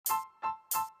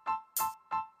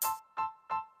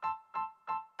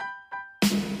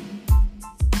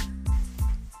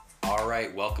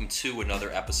right, welcome to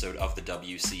another episode of the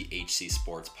WCHC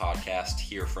Sports Podcast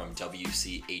here from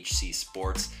WCHC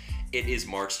Sports. It is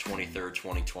March 23rd,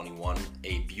 2021,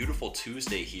 a beautiful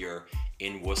Tuesday here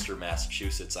in Worcester,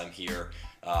 Massachusetts. I'm here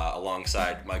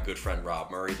alongside my good friend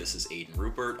Rob Murray. This is Aidan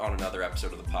Ruppert on another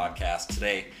episode of the podcast.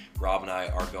 Today, Rob and I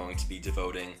are going to be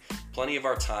devoting plenty of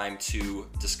our time to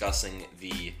discussing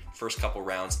the first couple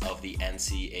rounds of the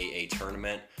NCAA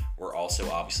tournament. We're also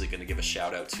obviously going to give a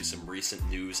shout out to some recent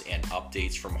news and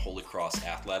updates from Holy Cross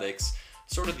Athletics.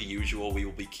 Sort of the usual, we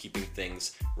will be keeping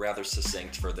things rather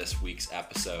succinct for this week's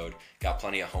episode. Got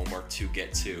plenty of homework to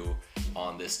get to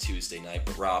on this Tuesday night.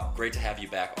 But Rob, great to have you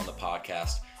back on the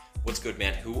podcast. What's good,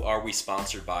 man? Who are we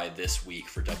sponsored by this week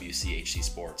for WCHC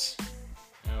Sports?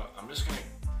 I'm just going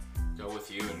to go with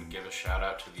you and give a shout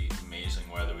out to the amazing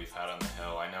weather we've had on the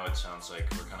hill. I know it sounds like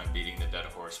we're kind of beating the dead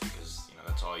horse because,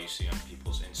 that's all you see on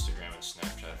people's Instagram and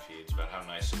Snapchat feeds about how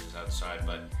nice it is outside,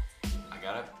 but I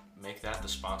got to make that the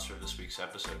sponsor of this week's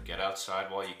episode. Get outside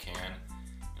while you can,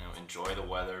 enjoy the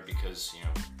weather because,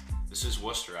 this is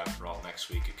Worcester after all.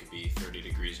 Next week it could be 30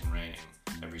 degrees and raining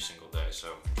every single day,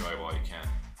 so enjoy it while you can.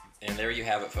 And there you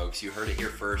have it, folks. You heard it here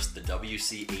first. The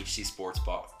WCHC Sports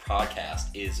Podcast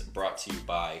is brought to you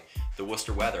by the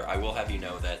Worcester weather. I will have you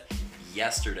know that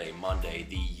yesterday, Monday,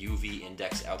 the UV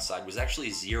index outside was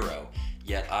actually 0,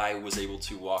 yet I was able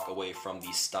to walk away from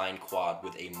the Stein Quad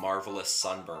with a marvelous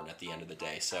sunburn at the end of the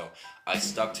day. So I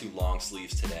stuck to long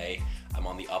sleeves today. I'm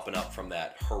on the up and up from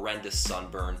that horrendous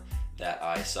sunburn that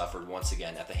I suffered once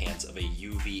again at the hands of a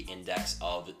UV index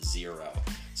of 0.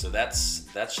 So that's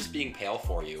just being pale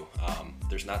for you.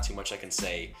 There's not too much I can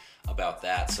say about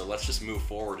that. So let's just move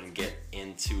forward and get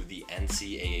into the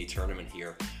NCAA tournament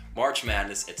here. March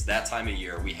Madness, it's that time of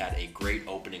year. We had a great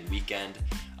opening weekend.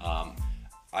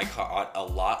 I caught a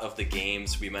lot of the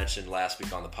games. We mentioned last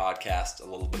week on the podcast a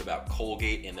little bit about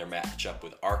Colgate in their matchup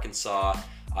with Arkansas.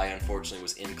 I unfortunately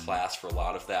was in class for a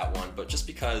lot of that one, but just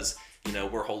because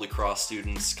we're Holy Cross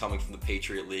students coming from the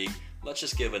Patriot League, let's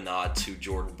just give a nod to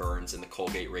Jordan Burns and the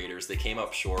Colgate Raiders. They came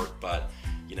up short, but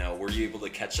were you able to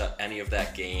catch up any of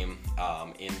that game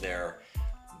in their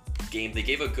game? They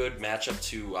gave a good matchup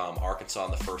to Arkansas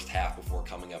in the first half before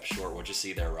coming up short. What'd you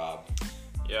see there, Rob?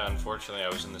 Yeah, unfortunately, I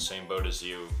was in the same boat as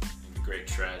you. The great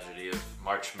tragedy of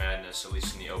March Madness, at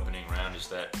least in the opening round, is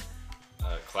that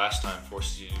class time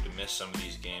forces you to miss some of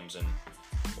these games. And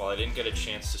while I didn't get a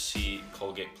chance to see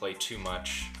Colgate play too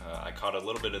much, I caught a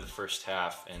little bit of the first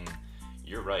half. And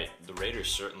you're right, the Raiders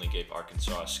certainly gave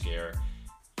Arkansas a scare.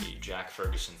 A Jack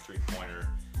Ferguson three-pointer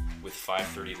with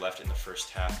 5:30 left in the first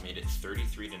half made it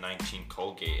 33-19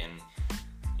 Colgate. And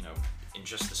in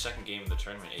just the second game of the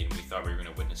tournament, Aidan, we thought we were going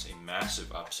to witness a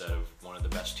massive upset of one of the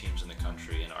best teams in the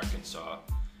country in Arkansas.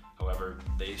 However,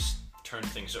 they turned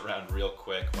things around real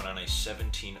quick, went on a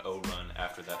 17-0 run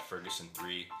after that Ferguson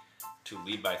three to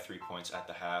lead by 3 points at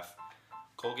the half.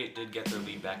 Colgate did get their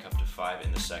lead back up to 5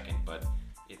 in the second, but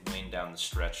it waned down the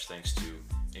stretch thanks to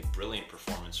a brilliant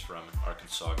performance from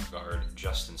Arkansas guard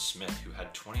Justin Smith, who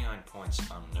had 29 points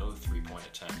on no three-point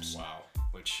attempts. Wow.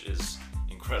 Which is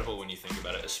incredible when you think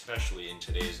about it, especially in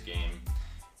today's game.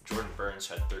 Jordan Burns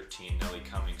had 13, Nelly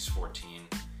Cummings 14,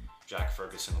 Jack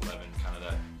Ferguson 11, kind of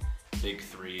that big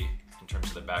three in terms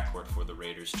of the backcourt for the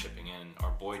Raiders chipping in.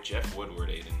 Our boy Jeff Woodward,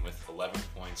 Aidan, with 11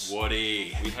 points.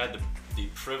 Woody! We had the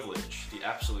privilege, the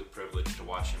absolute privilege to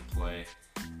watch him play,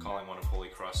 calling one of Holy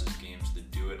Cross's games the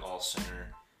Do-It-All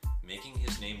Center, making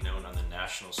his name known on the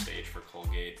national stage for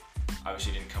Colgate.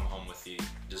 Obviously didn't come home with the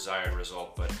desired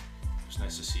result, but it was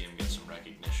nice to see him get some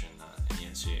recognition in the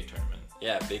NCAA tournament.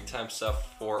 Yeah, big time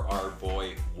stuff for our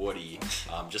boy Woody.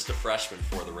 Just a freshman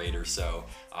for the Raiders, so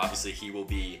obviously he will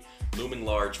be looming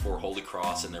large for Holy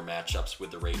Cross in their matchups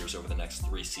with the Raiders over the next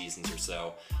 3 seasons or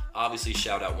so. Obviously,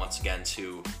 shout out once again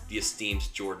to the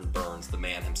esteemed Jordan Burns, the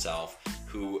man himself,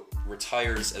 who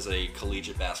retires as a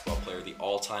collegiate basketball player, the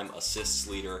all-time assists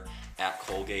leader at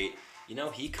Colgate.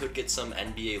 He could get some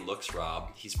NBA looks,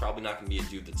 Rob. He's probably not going to be a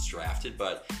dude that's drafted,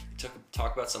 but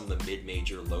talk about some of the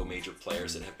mid-major, low-major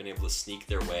players that have been able to sneak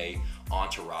their way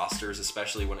onto rosters,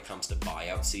 especially when it comes to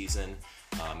buyout season,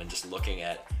 and just looking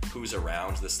at who's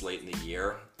around this late in the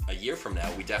year. A year from now,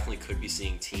 we definitely could be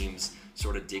seeing teams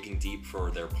sort of digging deep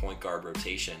for their point guard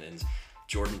rotation, and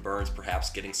Jordan Burns perhaps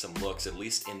getting some looks, at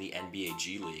least in the NBA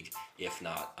G League, if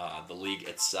not the league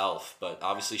itself. But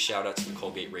obviously, shout out to the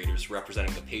Colgate Raiders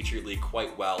representing the Patriot League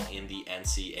quite well in the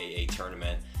NCAA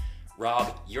tournament.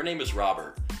 Rob, your name is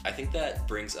Robert. I think that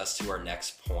brings us to our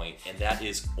next point, and that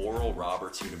is Oral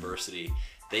Roberts University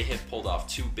They have pulled off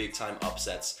 2 big-time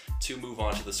upsets to move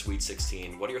on to the Sweet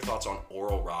 16. What are your thoughts on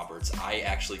Oral Roberts? I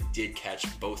actually did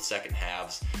catch both second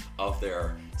halves of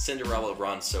their Cinderella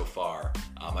run so far.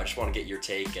 I just want to get your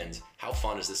take, and how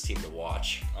fun is this team to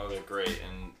watch? Oh, they're great.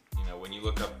 And when you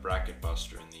look up Bracket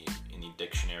Buster in the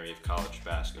dictionary of college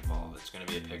basketball, it's going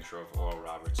to be a picture of Oral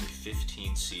Roberts, a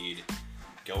 15 seed,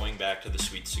 going back to the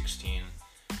Sweet 16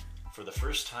 for the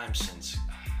first time since,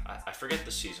 I forget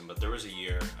the season, but there was a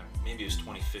year, maybe it was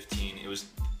 2015.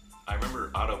 I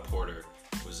remember Otto Porter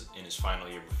was in his final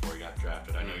year before he got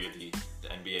drafted. I know you're the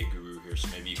NBA guru here, so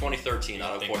maybe 2013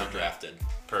 Otto Porter drafted.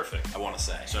 Perfect. I want to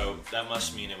say. So that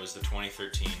must mean it was the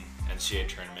 2013 NCAA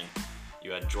tournament.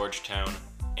 You had Georgetown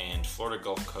and Florida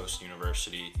Gulf Coast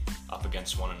University up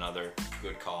against one another.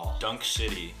 Good call. Dunk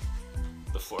City,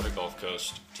 the Florida Gulf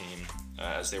Coast team,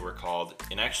 as they were called,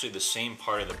 in actually the same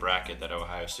part of the bracket that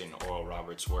Ohio State and Oral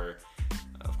Roberts were.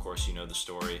 Of course, you know the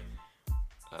story.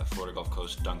 Florida Gulf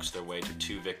Coast dunks their way to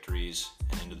 2 victories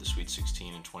and into the Sweet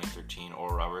 16 in 2013.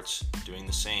 Oral Roberts doing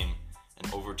the same, an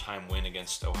overtime win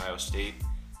against Ohio State,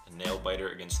 a nail-biter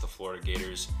against the Florida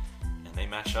Gators, and they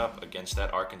match up against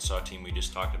that Arkansas team we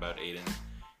just talked about, Aidan,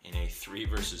 in a 3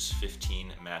 versus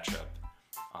 15 matchup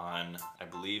on, I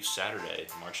believe, Saturday,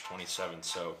 March 27th.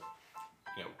 So,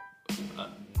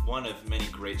 one of many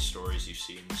great stories you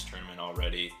see in this tournament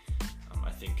already. I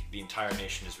think the entire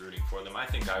nation is rooting for them. I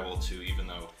think I will too, even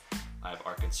though I have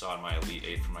Arkansas in my Elite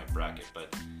 8 for my bracket.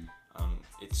 But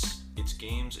it's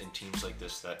games and teams like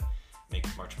this that make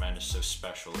March Madness so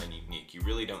special and unique. You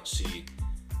really don't see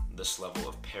this level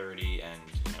of parity and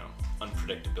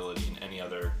unpredictability in any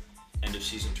other end of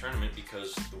season tournament,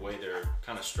 because the way they're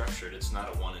kind of structured, it's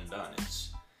not a one and done.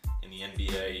 It's in the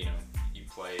NBA, you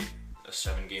play a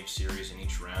 7-game series in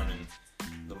each round, and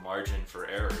the margin for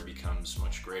error becomes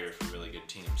much greater for really good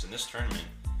teams. In this tournament,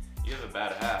 you have a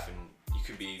bad half, and you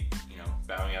could be,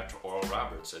 bowing out to Oral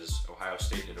Roberts, as Ohio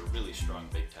State did, a really strong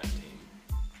Big Ten team.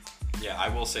 Yeah, I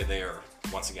will say they are,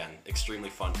 once again, extremely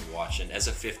fun to watch. And as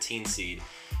a 15 seed,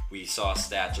 we saw a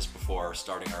stat just before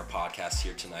starting our podcast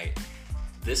here tonight.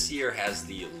 This year has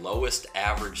the lowest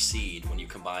average seed when you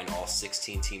combine all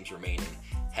 16 teams remaining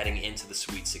heading into the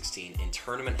Sweet 16 in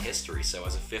tournament history. So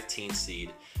as a 15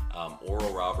 seed,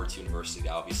 Oral Roberts University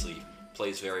obviously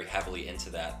plays very heavily into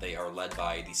that. They are led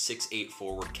by the 6'8"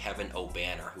 forward Kevin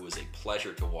O'Banner, who is a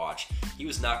pleasure to watch. He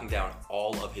was knocking down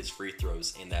all of his free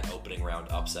throws in that opening round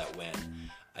upset win.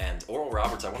 And Oral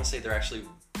Roberts, I want to say they're actually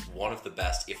one of the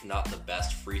best, if not the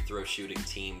best, free throw shooting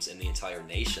teams in the entire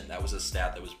nation. That was a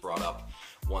stat that was brought up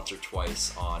once or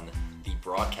twice on the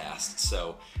broadcast.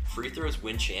 So free throws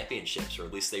win championships, or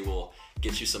at least they will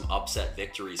get you some upset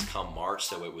victories come March,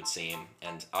 so it would seem.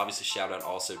 And obviously shout out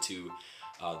also to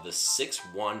the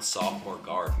 6'1" sophomore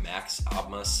guard, Max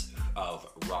Abmas of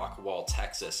Rockwall,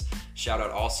 Texas. Shout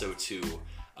out also to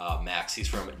Max. He's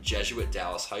from Jesuit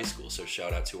Dallas High School, so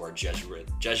shout out to our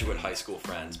Jesuit high school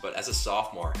friends. But as a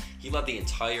sophomore, he led the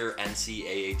entire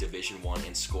NCAA Division I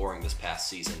in scoring this past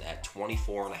season at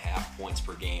 24.5 points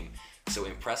per game. So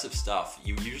impressive stuff.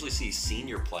 You usually see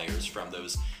senior players from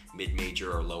those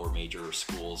mid-major or lower major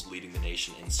schools leading the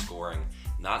nation in scoring,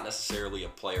 not necessarily a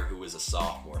player who is a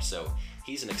sophomore. So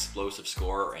he's an explosive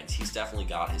scorer, and he's definitely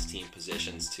got his team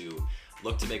positions to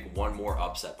look to make one more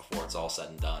upset before it's all said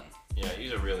and done. Yeah,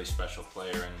 he's a really special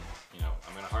player, and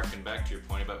I'm going to harken back to your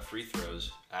point about free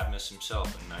throws. Abmas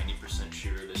himself, a 90%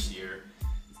 shooter this year.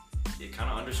 It kind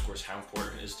of underscores how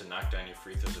important it is to knock down your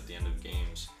free throws at the end of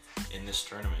games in this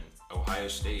tournament. Ohio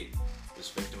State was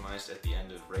victimized at the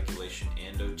end of regulation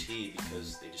and OT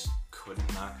because they just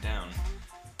couldn't knock down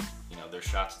their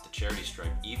shots at the charity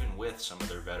stripe, even with some of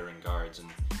their veteran guards. And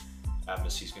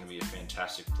Abmas, he's going to be a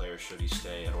fantastic player should he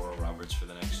stay at Oral Roberts for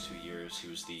the next 2 years. He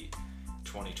was the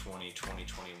 2020-2021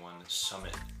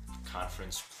 Summit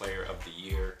Conference Player of the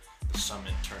Year, the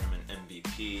Summit Tournament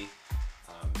MVP.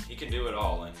 He can do it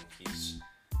all, and he's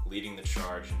leading the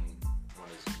charge in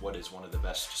what is one of the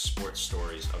best sports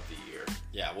stories of the year.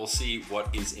 Yeah, we'll see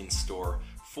what is in store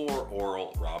for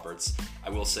Oral Roberts. I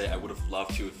will say I would have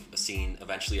loved to have seen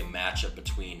eventually a matchup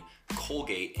between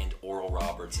Colgate and Oral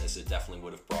Roberts, as it definitely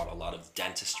would have brought a lot of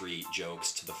dentistry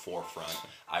jokes to the forefront,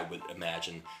 I would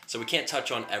imagine. So we can't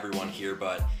touch on everyone here,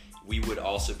 but we would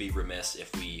also be remiss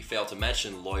if we fail to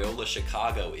mention Loyola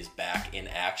Chicago is back in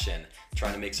action,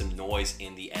 trying to make some noise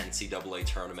in the NCAA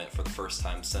tournament for the first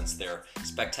time since their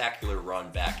spectacular run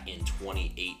back in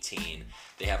 2018.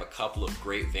 They have a couple of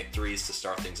great victories to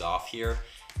start things off here,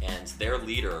 and their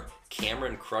leader,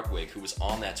 Cameron Krutwig, who was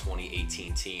on that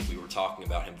 2018 team, we were talking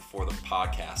about him before the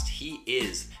podcast. He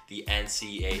is the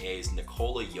NCAA's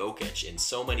Nikola Jokic in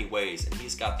so many ways, and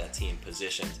he's got that team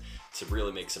positioned to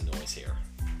really make some noise here.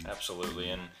 Absolutely,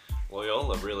 and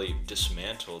Loyola really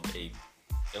dismantled a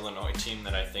Illinois team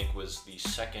that I think was the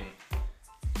second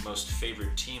most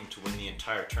favored team to win the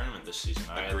entire tournament this season.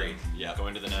 I had them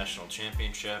going to the national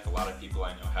championship. A lot of people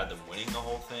I know had them winning the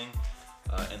whole thing.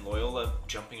 And Loyola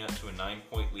jumping up to a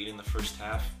 9-point lead in the first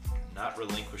half, not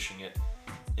relinquishing it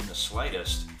in the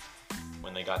slightest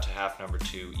when they got to half number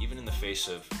 2, even in the face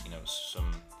of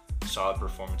some solid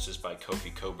performances by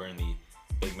Kofi Coburn, the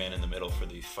big man in the middle for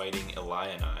the Fighting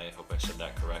Illini. I hope I said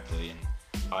that correctly. And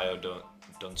Ayo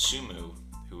Donsumu,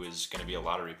 who is going to be a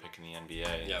lottery pick in the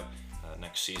NBA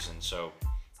next season. So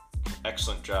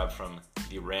excellent job from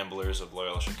the Ramblers of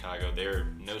Loyola Chicago.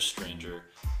 They're no stranger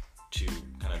to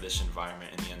kind of this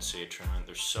environment in the NCAA tournament.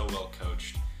 They're so well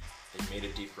coached. They've made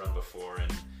a deep run before,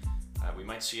 and we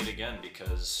might see it again,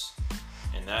 because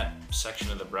in that section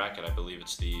of the bracket, I believe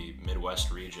it's the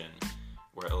Midwest region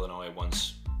where Illinois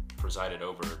once presided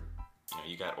over.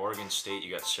 You got Oregon State,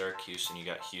 you got Syracuse, and you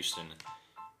got Houston,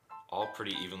 all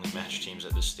pretty evenly matched teams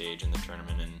at this stage in the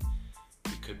tournament, and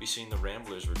we could be seeing the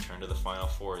Ramblers return to the Final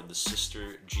Four. The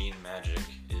Sister Jean magic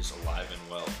is alive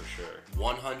and well for sure.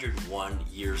 101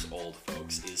 years old,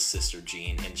 folks, is Sister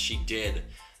Jean, and she did,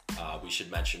 we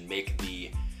should mention, make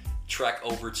the trek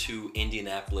over to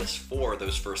Indianapolis for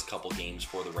those first couple games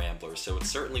for the Ramblers. So it's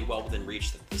certainly well within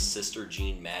reach that the Sister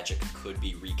Jean magic could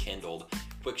be rekindled.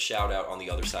 Quick shout out on the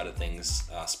other side of things,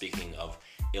 speaking of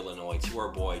Illinois, to our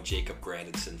boy Jacob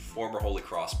Grandison, former Holy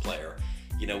Cross player.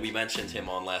 We mentioned him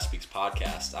on last week's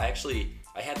podcast.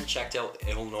 I hadn't checked out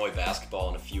Illinois basketball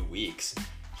in a few weeks.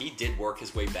 He did work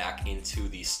his way back into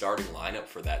the starting lineup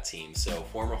for that team. So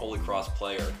former Holy Cross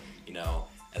player,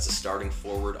 as a starting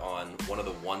forward on one of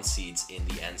the 1 seeds in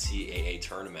the NCAA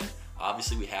tournament.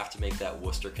 Obviously, we have to make that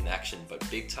Worcester connection, but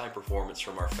big-time performance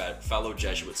from our fellow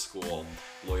Jesuit school,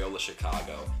 Loyola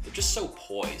Chicago. They're just so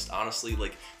poised. Honestly,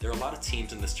 there are a lot of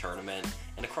teams in this tournament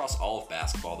and across all of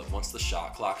basketball that once the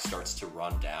shot clock starts to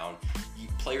run down,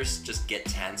 players just get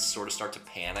tense, sort of start to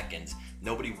panic, and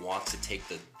nobody wants to take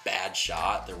the bad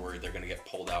shot. They're worried they're going to get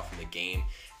pulled out from the game.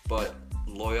 But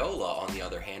Loyola, on the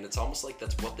other hand, it's almost like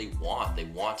that's what they want. They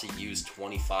want to use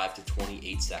 25 to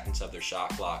 28 seconds of their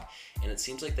shot clock, and it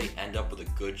seems like they end up with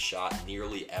a good shot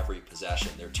nearly every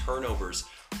possession. Their turnovers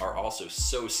are also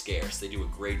so scarce. They do a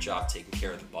great job taking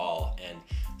care of the ball, and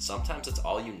sometimes it's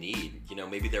all you need.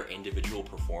 Maybe their individual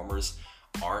performers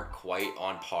aren't quite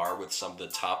on par with some of the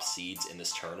top seeds in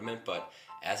this tournament, but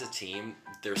as a team,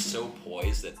 they're so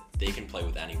poised that they can play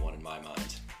with anyone in my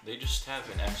mind. They just have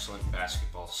an excellent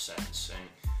basketball sense,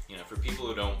 and for people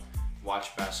who don't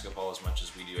watch basketball as much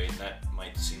as we do, Aidan, that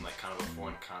might seem like kind of a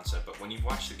foreign concept, but when you've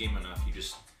watched the game enough, you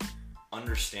just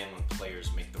understand when players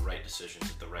make the right decisions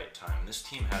at the right time. And this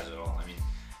team has it all. I mean,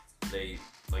 they,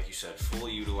 like you said,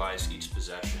 fully utilize each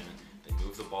possession. They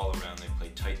move the ball around. They play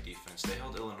tight defense. They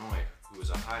held Illinois, who was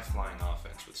a high-flying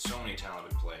offense with so many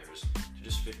talented players, to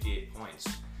just 58 points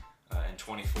and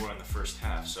 24 in the first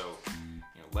half. So,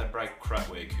 led by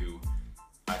Krutwig, who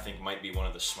I think might be one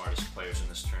of the smartest players in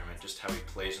this tournament, just how he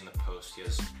plays in the post. He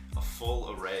has a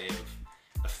full array of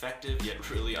effective yet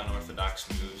really unorthodox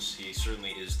moves. He certainly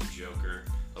is the joker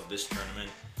of this tournament.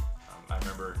 I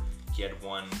remember he had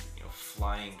one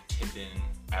flying tip-in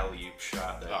alley-oop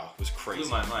shot that it was crazy.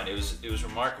 Blew my mind. It was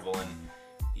remarkable, and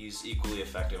he's equally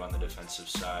effective on the defensive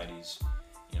side. He's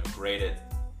great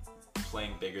at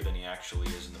playing bigger than he actually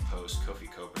is in the post. Kofi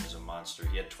Coburn is a monster.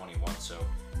 He had 21, so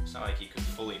it's not like he could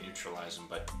fully neutralize him,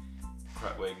 but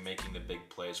Krutwig making the big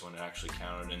plays when it actually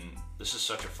counted. And this is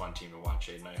such a fun team to watch,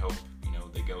 Aidan. I hope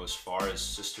they go as far as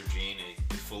Sister Jean,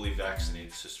 a fully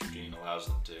vaccinated Sister Jean, allows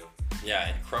them to. Yeah,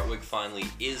 and Krutwig finally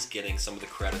is getting some of the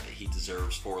credit that he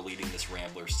deserves for leading this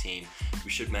Ramblers team.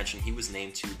 We should mention he was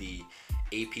named to the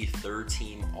AP third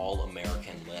team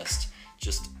All-American list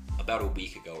just about a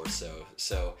week ago or so.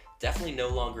 So definitely no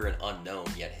longer an unknown,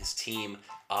 yet his team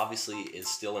obviously is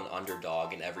still an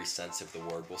underdog in every sense of the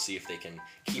word. We'll see if they can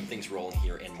keep things rolling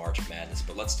here in March Madness.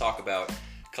 But let's talk about a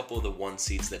couple of the 1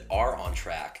 seeds that are on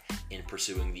track in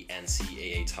pursuing the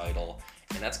NCAA title,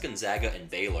 and that's Gonzaga and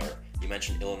Baylor. You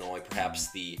mentioned Illinois,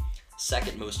 perhaps the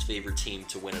second most favored team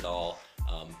to win it all,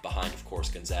 behind, of course,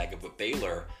 Gonzaga. But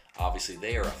Baylor, obviously,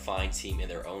 they are a fine team in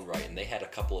their own right, and they had a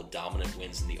couple of dominant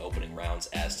wins in the opening rounds,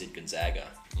 as did Gonzaga.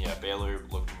 Yeah, Baylor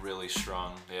looked really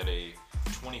strong. They had a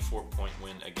 24-point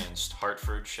win against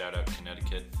Hartford. Shout out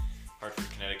Connecticut. Hartford,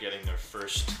 Connecticut getting their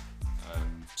first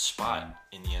spot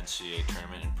in the NCAA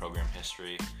tournament in program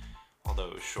history. Although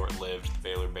it was short-lived, the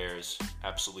Baylor Bears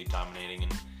absolutely dominating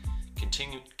and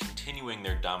continuing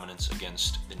their dominance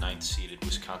against the 9th-seeded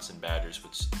Wisconsin Badgers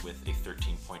with a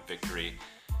 13-point victory.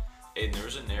 And there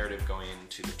was a narrative going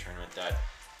into the tournament that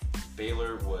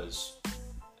Baylor was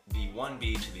the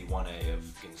 1B to the 1A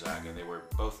of Gonzaga. They were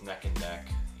both neck and neck.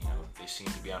 They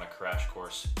seemed to be on a crash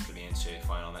course for the NCAA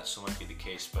final, and that still might be the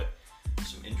case, but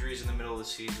some injuries in the middle of the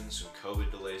season, some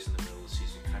COVID delays in the middle of the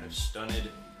season kind of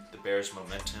stunted the Bears'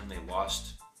 momentum. They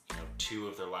lost, 2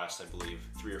 of their last, I believe,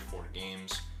 3 or 4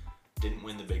 games. Didn't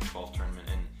win the Big 12 tournament,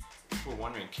 and people were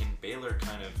wondering, can Baylor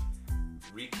kind of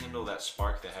rekindle that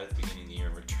spark they had at the beginning of the year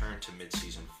and return to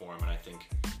midseason form? And I think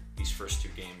these first 2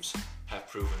 games have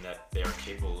proven that they are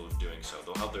capable of doing so.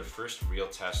 They'll have their first real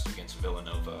test against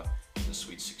Villanova in the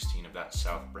Sweet 16 of that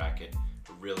South bracket.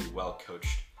 A really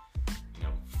well-coached,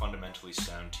 fundamentally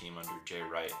sound team under Jay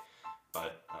Wright.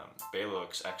 But Baylor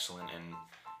looks excellent, and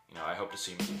I hope to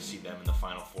see them in the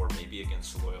Final Four, maybe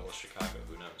against Loyola Chicago.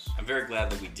 Who knows? I'm very glad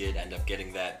that we did end up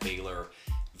getting that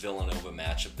Baylor-Villanova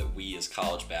matchup that we as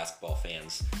college basketball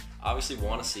fans obviously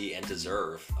want to see and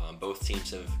deserve. Both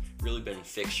teams have really been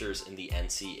fixtures in the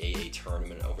NCAA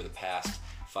tournament over the past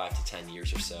 5 to 10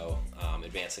 years or so,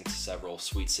 advancing to several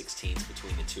Sweet 16s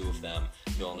between the two of them.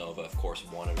 Villanova, of course,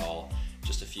 won it all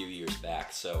just a few years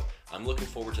back. So I'm looking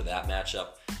forward to that matchup.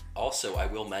 Also, I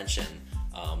will mention,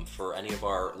 for any of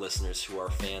our listeners who are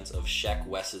fans of Sheck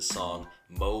Wes's song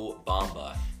Mo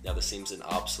Bamba, now this seems an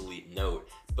obsolete note,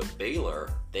 but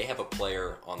Baylor, they have a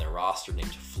player on their roster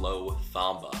named Flo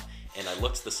Thamba. And I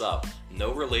looked this up.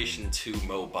 No relation to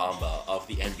Mo Bamba of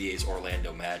the NBA's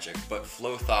Orlando Magic, but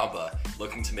Flo Thamba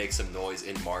looking to make some noise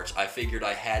in March. I figured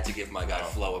I had to give my guy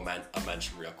Flo a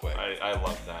mention real quick. I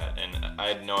love that, and I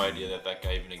had no idea that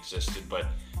guy even existed, but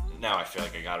now I feel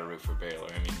like I gotta root for Baylor.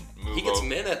 I mean, he gets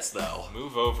minutes though.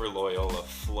 Move over Loyola.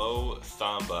 Flo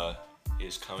Thamba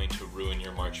is coming to ruin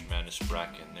your March Madness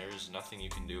bracket, and there's nothing you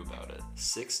can do about it.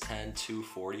 6'10",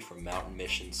 240 from Mountain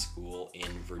Mission School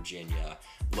in Virginia.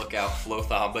 Look out, Flo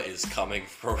Thamba is coming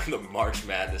for the March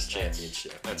Madness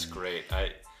championship. That's great.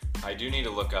 I do need to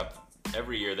look up.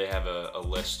 Every year they have a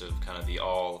list of kind of the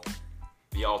all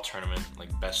tournament,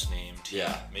 like best name team.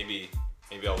 Yeah. Maybe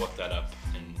I'll look that up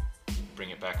and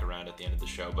bring it back around at the end of the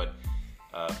show. But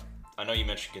I know you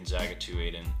mentioned Gonzaga too,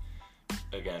 Aidan.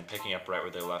 Again, picking up right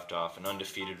where they left off, an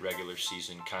undefeated regular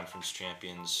season conference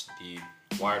champions, the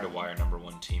wire-to-wire number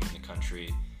 1 team in the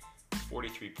country,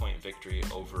 43-point victory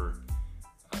over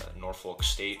Norfolk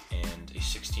State and a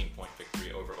 16-point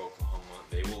victory over Oklahoma.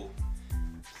 They will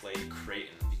play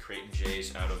Creighton, the Creighton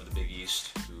Jays out of the Big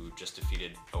East, who just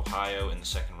defeated Ohio in the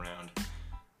second round.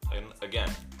 And again,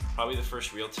 probably the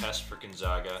first real test for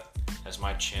Gonzaga as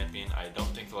my champion. I don't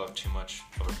think they'll have too much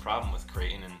of a problem with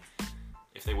Creighton, and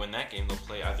if they win that game, they'll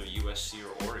play either USC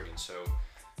or Oregon. So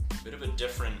a bit of a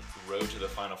different road to the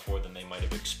Final Four than they might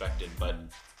have expected, but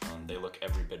they look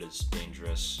every bit as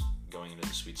dangerous going into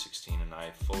the Sweet 16, and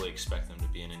I fully expect them to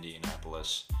be in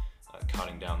Indianapolis,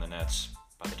 counting down the nets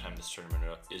by the time this tournament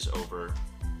is over.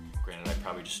 Granted, I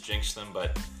probably just jinxed them,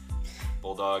 but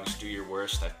Bulldogs, do your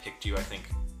worst. I've picked you, I think,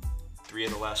 3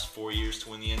 of the last 4 years to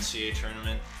win the NCAA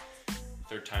tournament.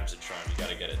 3rd time's a charm. You got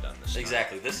to get it done this time.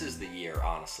 Exactly. This is the year,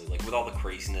 honestly. Like, with all the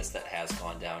craziness that has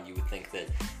gone down, you would think that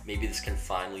maybe this can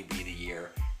finally be the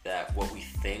year that what we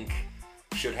think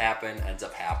should happen ends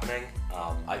up happening.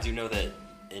 I do know that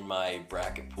in my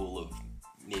bracket pool of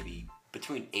maybe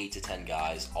between 8 to 10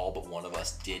 guys, all but one of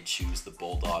us did choose the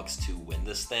Bulldogs to win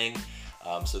this thing.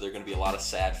 So there are going to be a lot of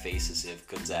sad faces if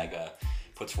Gonzaga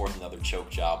puts forth another choke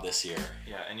job this year.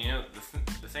 Yeah, and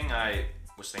the thing I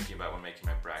was thinking about when making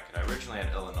my bracket, I originally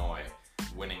had Illinois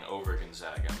winning over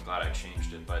Gonzaga. I'm glad I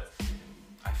changed it, but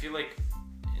I feel like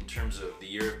in terms of the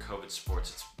year of COVID sports,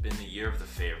 it's been the year of the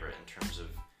favorite in terms of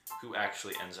who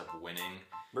actually ends up winning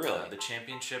the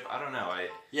championship. I don't know.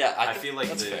 I feel like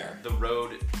the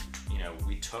road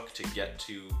we took to get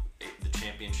to the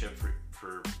championship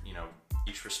for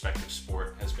each respective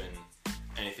sport has been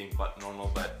anything but normal.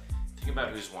 But think about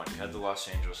who's won. You had the Los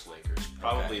Angeles Lakers,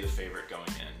 probably the favorite going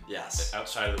in. Yes.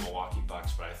 Outside of the Milwaukee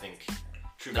Bucks, but I think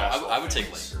true No, basketball I would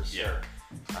fans, take Lakers.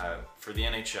 Yeah. For the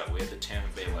NHL, we had the Tampa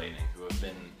Bay Lightning, who have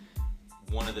been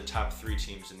one of the top 3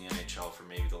 teams in the NHL for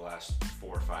maybe the last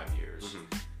 4 or 5 years.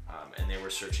 Mm-hmm. And they were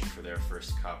searching for their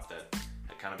first cup that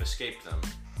had kind of escaped them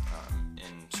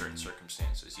in certain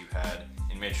circumstances. You had,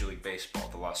 in Major League Baseball,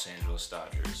 the Los Angeles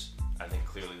Dodgers. I think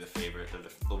clearly the favorite.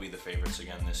 They'll be the favorites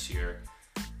again this year.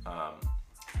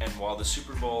 And while the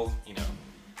Super Bowl,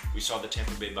 we saw the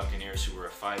Tampa Bay Buccaneers, who were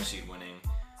a 5 seed winning.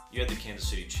 You had the Kansas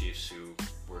City Chiefs, who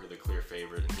were the clear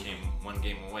favorite and came 1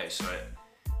 game away. So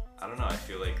I don't know. I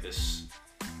feel like this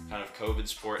kind of COVID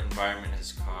sport environment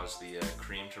has caused the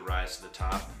cream to rise to the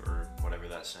top, or whatever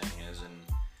that saying is. And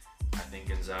I think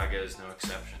Gonzaga is no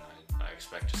exception. I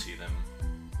expect to see them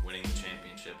win winning the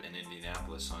championship in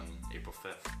Indianapolis on April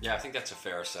 5th. Yeah, I think that's a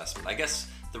fair assessment. I guess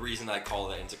the reason I call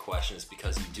that into question is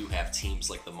because you do have teams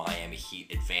like the Miami Heat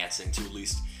advancing to at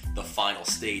least the final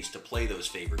stage to play those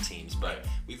favorite teams, but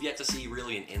we've yet to see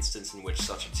really an instance in which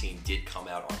such a team did come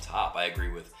out on top. I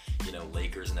agree with,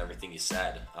 Lakers and everything you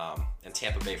said, and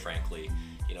Tampa Bay, frankly,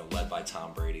 led by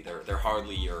Tom Brady. They're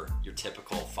hardly your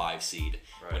typical 5 seed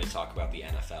when you talk about the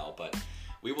NFL, but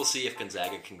we will see if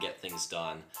Gonzaga can get things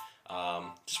done.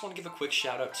 Just want to give a quick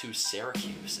shout out to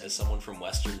Syracuse. As someone from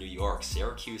Western New York,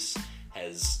 Syracuse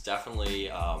has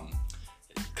definitely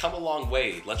come a long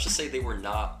way. Let's just say they were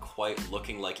not quite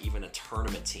looking like even a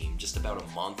tournament team just about a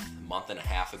month and a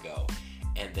half ago,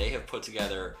 and they have put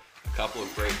together a couple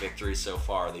of great victories so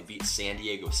far. They beat San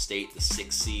Diego State, the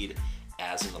 6th seed,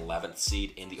 as an 11th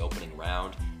seed in the opening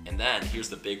round. And then, here's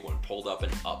the big one, pulled up an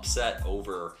upset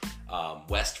over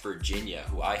West Virginia,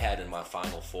 who I had in my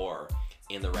Final Four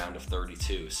in the round of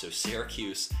 32. So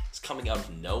Syracuse is coming out of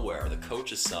nowhere. The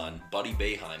coach's son, Buddy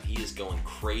Boeheim, he is going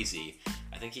crazy.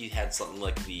 I think he had something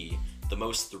like the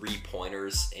most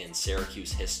 3-pointers in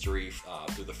Syracuse history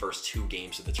through the first 2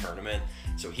 games of the tournament.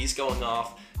 So he's going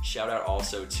off. Shout out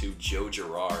also to Joe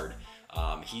Girard.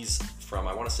 He's from,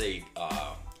 I want to say,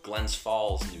 Glens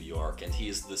Falls, New York, and he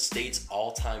is the state's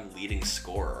all-time leading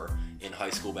scorer in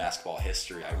high school basketball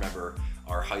history. I remember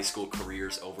our high school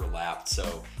careers overlapped,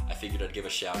 so I figured I'd give a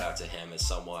shout out to him as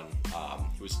someone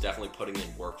who's definitely putting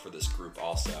in work for this group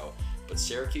also. But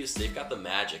Syracuse, they've got the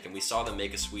magic, and we saw them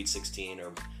make a Sweet 16,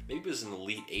 or maybe it was an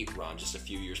Elite 8 run just a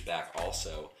few years back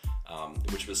also,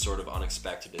 which was sort of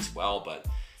unexpected as well. But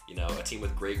a team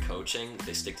with great coaching,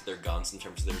 they stick to their guns in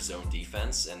terms of their zone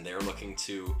defense, and they're looking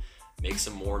to make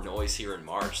some more noise here in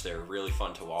March. They're really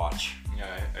fun to watch.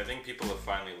 Yeah, I think people have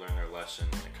finally learned their lesson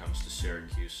when it comes to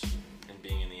Syracuse and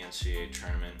being in the NCAA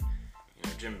tournament.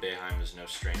 Jim Boeheim is no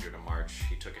stranger to March.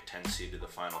 He took a 10 seed to the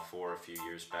Final Four a few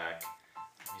years back.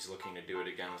 He's looking to do it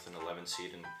again with an 11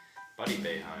 seed, and Buddy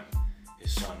Boeheim,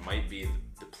 his son, might be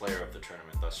the player of the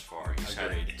tournament thus far. He's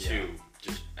had 2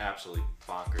 just absolutely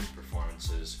bonkers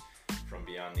performances from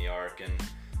beyond the arc, and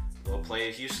they'll play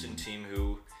a Houston team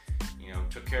who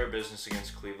took care of business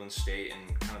against Cleveland State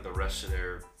and kind of the rest of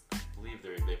their, I believe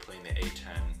they play in the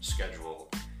A-10 schedule,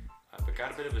 but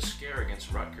got a bit of a scare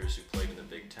against Rutgers, who played in the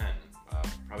Big Ten,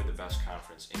 probably the best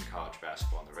conference in college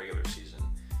basketball in the regular season.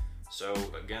 So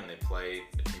again, they play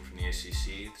a team from the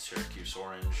ACC, Syracuse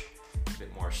Orange, a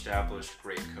bit more established,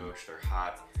 great coach, they're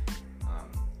hot.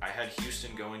 I had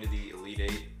Houston going to the Elite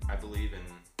 8, I believe,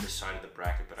 in this side of the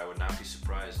bracket, but I would not be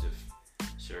surprised if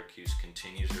Syracuse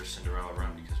continues their Cinderella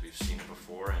run, because we've seen it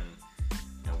before,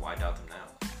 and why doubt them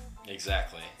now?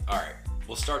 Exactly. All right,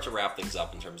 we'll start to wrap things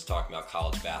up in terms of talking about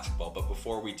college basketball, but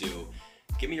before we do,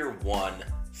 give me your one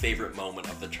favorite moment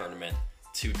of the tournament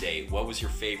to date. What was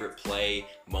your favorite play,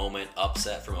 moment,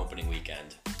 upset from opening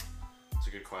weekend? That's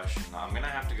a good question. I'm going to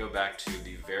have to go back to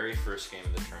the very first game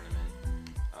of the tournament.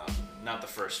 Not the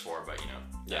first 4, but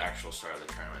the actual start of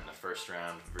the tournament. The first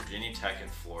round, Virginia Tech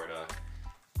and Florida.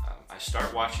 I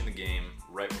start watching the game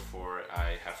right before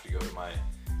I have to go to my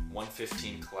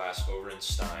 115 class over in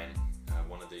Stein,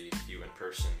 one of the few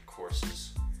in-person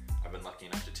courses I've been lucky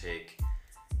enough to take.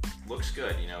 Looks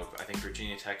good, I think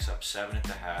Virginia Tech's up 7 at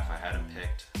the half. I had them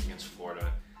picked against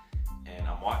Florida, and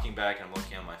I'm walking back and I'm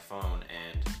looking on my phone,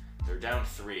 and they're down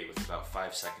 3 with about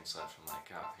 5 seconds left. I'm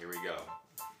like, oh, here we go.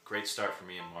 Great start for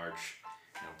me in March.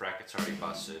 Bracket's already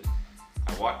busted.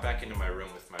 I walked back into my room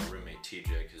with my roommate TJ,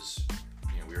 because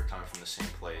we were coming from the same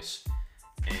place.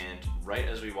 And right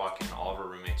as we walk in, all of our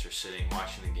roommates are sitting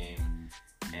watching the game.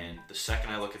 And the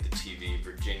second I look at the TV,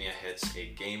 Virginia hits a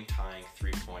game-tying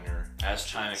 3-pointer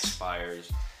as time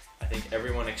expires. I think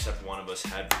everyone except one of us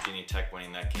had Virginia Tech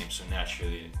winning that game, so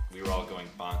naturally we were all going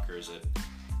bonkers at,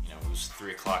 it was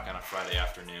 3 o'clock on a Friday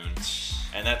afternoon.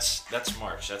 And that's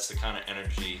March. That's the kind of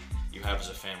energy you have as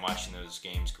a fan watching those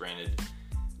games. Granted,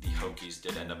 the Hokies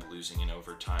did end up losing in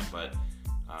overtime, but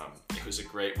it was a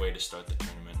great way to start the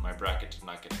tournament. My bracket did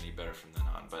not get any better from then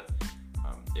on, but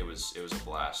it was a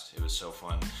blast. It was so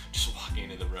fun just walking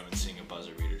into the room and seeing a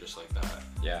buzzer beater just like that.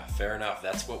 Yeah, fair enough.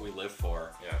 That's what we live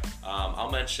for. Yeah.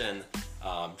 I'll mention,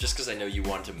 just because I know you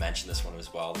wanted to mention this one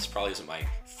as well, this probably isn't my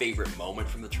favorite moment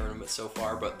from the tournament so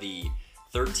far, but the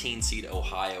 13 seed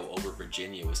Ohio over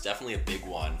Virginia was definitely a big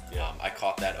one. Yeah. I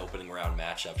caught that opening round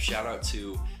matchup. Shout out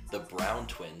to the Brown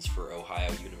twins for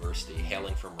Ohio University,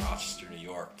 hailing from Rochester, New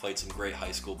York. Played some great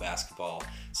high school basketball,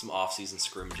 some off-season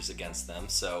scrimmages against them,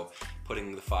 so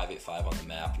putting the 585 on the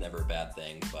map, never a bad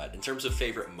thing. But in terms of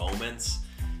favorite moments,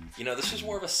 this was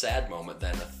more of a sad moment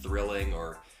than a thrilling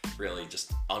or really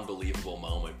just unbelievable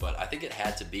moment, but I think it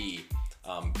had to be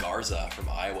Garza from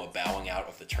Iowa bowing out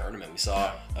of the tournament. We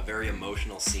saw a very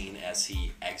emotional scene as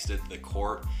he exited the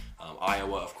court.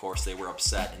 Iowa, of course, they were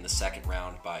upset in the second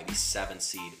round by the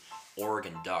 7-seed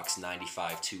Oregon Ducks,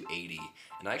 95-80.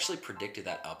 And I actually predicted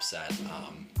that upset,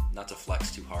 not to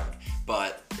flex too hard,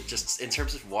 but just in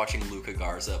terms of watching Luka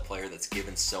Garza, a player that's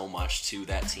given so much to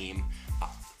that team,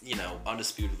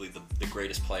 undisputedly the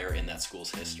greatest player in that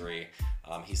school's history.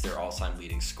 He's their all-time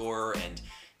leading scorer, and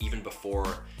even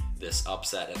before this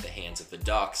upset at the hands of the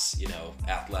Ducks,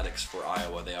 athletics for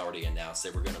Iowa, they already announced they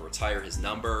were going to retire his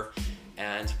number.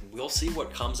 And we'll see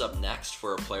what comes up next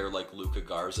for a player like Luka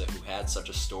Garza, who had such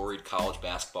a storied college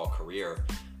basketball career.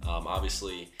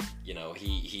 Obviously,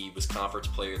 he was Conference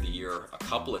Player of the Year a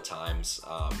couple of times,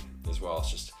 as well as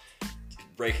just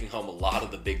breaking home a lot of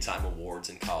the big-time awards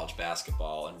in college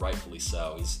basketball, and rightfully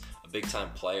so. He's a big-time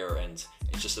player, and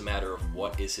it's just a matter of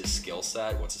what is his skill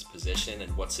set, what's his position,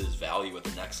 and what's his value at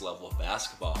the next level of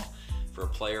basketball. For a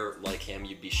player like him,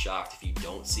 you'd be shocked if you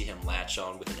don't see him latch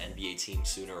on with an NBA team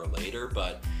sooner or later,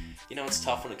 but it's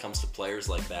tough when it comes to players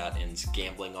like that and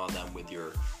gambling on them with your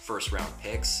first-round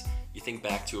picks. You think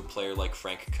back to a player like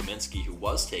Frank Kaminsky, who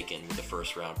was taken with the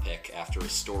first-round pick after a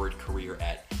storied career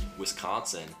at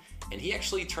Wisconsin, and he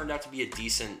actually turned out to be a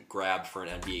decent grab for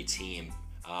an NBA team.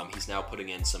 He's now putting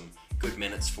in some good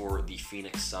minutes for the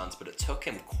Phoenix Suns, but it took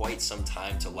him quite some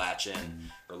time to latch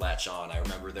on. I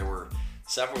remember there were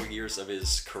several years of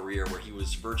his career where he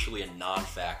was virtually a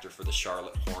non-factor for the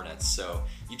Charlotte Hornets. So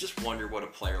you just wonder what a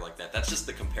player like that's just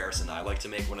the comparison I like to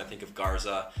make when I think of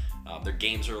Garza. Their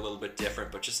games are a little bit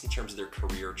different, but just in terms of their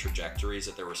career trajectories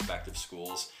at their respective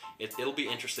schools, it'll be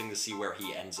interesting to see where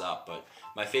he ends up. But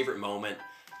my favorite moment,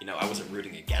 I wasn't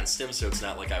rooting against him, so it's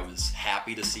not like I was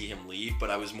happy to see him leave, but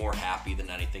I was more happy than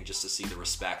anything just to see the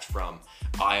respect from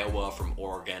Iowa, from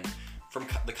Oregon, from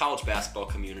the college basketball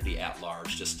community at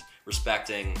large, just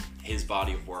respecting his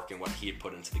body of work and what he had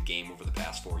put into the game over the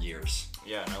past 4 years.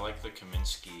 Yeah, and I like the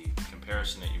Kaminsky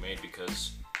comparison that you made,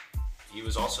 because he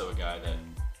was also a guy that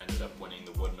ended up winning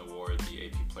the Wooden Award, the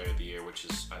AP Player of the Year, which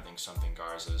is, I think, something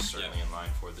Garza is certainly in line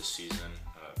for this season.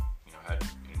 Had an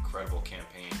incredible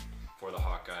campaign for the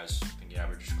Hawkeyes. I think he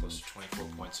averaged close to 24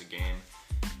 points a game.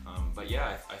 But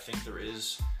yeah, I think there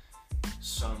is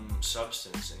some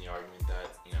substance in the argument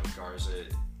that, Garza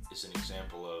is an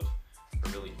example of a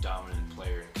really dominant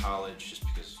player in college, just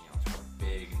because, of how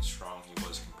big and strong he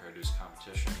was compared to his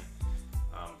competition.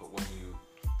 But when you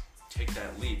take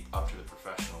that leap up to the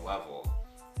professional level,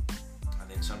 I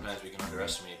think sometimes we can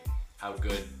underestimate how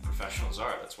good professionals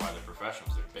are. That's why they're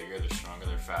professionals. They're bigger, they're stronger,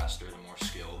 they're faster, they're more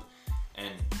skilled.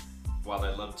 And while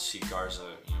I'd love to see Garza,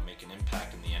 make an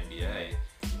impact in the NBA,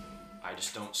 I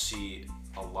just don't see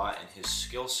a lot in his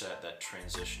skill set that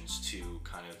transitions to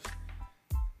kind of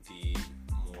the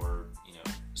more,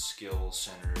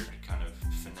 skill-centered kind of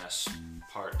finesse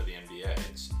part of the NBA.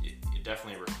 It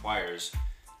definitely requires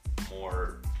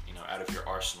more, out of your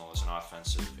arsenal as an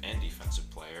offensive and defensive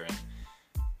player. And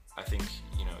I think,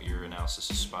 your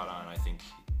analysis is spot on. I think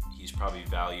he's probably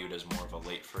valued as more of a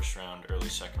late first round, early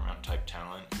second round type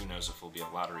talent. Who knows if he'll be a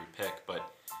lottery pick,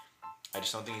 but I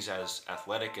just don't think he's as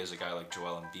athletic as a guy like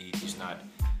Joel Embiid. He's not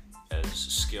as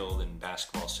skilled and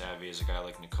basketball savvy as a guy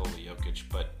like Nikola Jokic,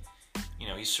 but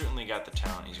he's certainly got the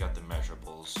talent, he's got the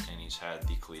measurables, and he's had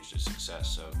the collegiate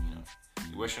success. So,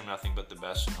 we wish him nothing but the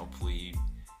best, and hopefully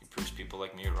he proves people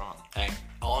like me wrong. Hey,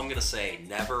 all I'm going to say,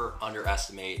 never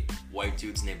underestimate white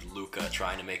dudes named Luka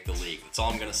trying to make the league. That's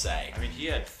all I'm going to say. I mean, he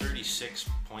had 36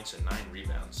 points and 9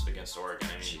 rebounds against Oregon.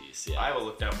 I mean, Jeez, yeah. Iowa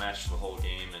looked outmatched the whole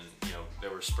game, and, there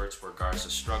were spurts where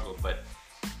Garza struggled, but,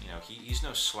 he's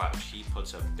no slouch. He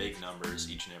puts up big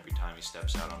numbers each and every time he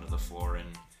steps out onto the floor, and,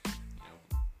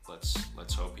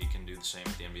 let's hope he can do the same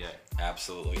with the NBA.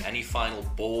 Absolutely. Any final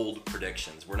bold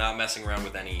predictions? We're not messing around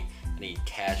with any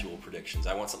casual predictions.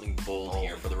 I want something bold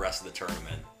here for the rest of the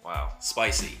tournament. Wow.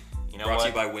 Spicy. Brought to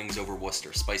you by Wings Over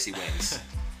Worcester. Spicy wings.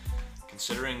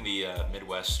 Considering the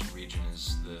Midwest region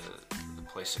is the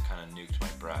place that kind of nuked my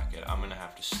bracket, I'm going to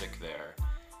have to stick there.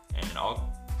 And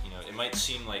it might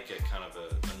seem like a kind of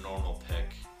a normal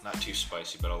pick, not too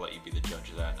spicy, but I'll let you be the judge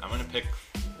of that. I'm going to pick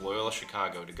Loyola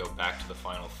Chicago to go back to the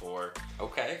Final Four.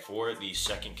 Okay. For the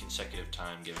second consecutive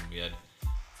time, given we had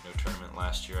no tournament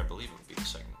last year. I believe it would be the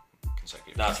second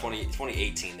consecutive. No,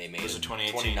 2018 they made it. Was it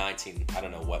 2018? 2019, I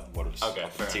don't know what was okay,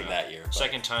 the team enough. that year. But.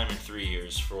 Second time in 3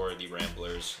 years for the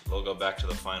Ramblers. They'll go back to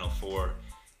the Final Four,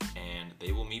 and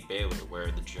they will meet Baylor, where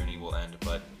the journey will end.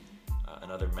 But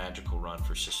another magical run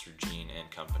for Sister Jean and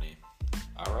company.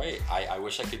 All right. I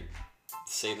wish I could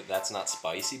say that that's not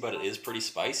spicy, but it is pretty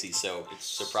spicy. So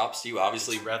props to you.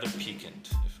 Obviously, it's rather piquant,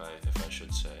 if if I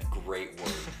should say. Great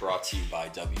word, brought to you by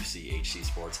WCHC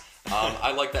Sports.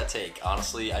 I like that take.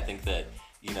 Honestly, I think that,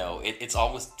 it's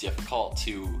almost difficult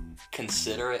to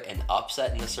consider it an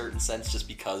upset in a certain sense just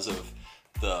because of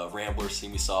the Ramblers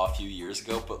team we saw a few years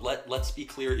ago. But let's be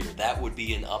clear here. That would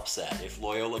be an upset. If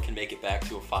Loyola can make it back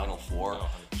to a Final Four,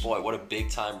 boy, what a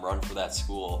big-time run for that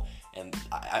school. And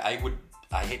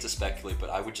I hate to speculate, but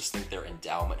I would just think their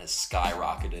endowment has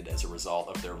skyrocketed as a result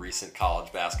of their recent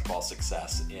college basketball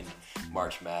success in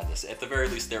March Madness. At the very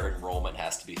least, their enrollment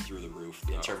has to be through the roof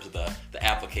in terms of the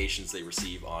applications they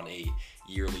receive on a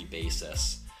yearly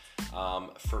basis.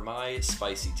 For my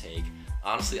spicy take,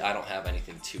 honestly, I don't have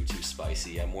anything too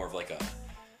spicy. I'm more of like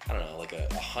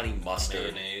a honey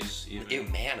mustard. Mayonnaise, even. Ew,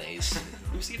 mayonnaise.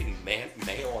 Who's eating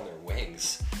mayo on their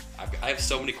wings? I have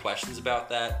so many questions about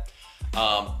that.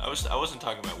 I wasn't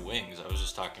talking about wings. I was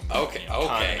just talking about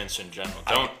condiments in general.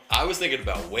 I was thinking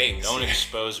about wings. Don't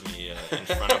expose me in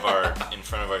front of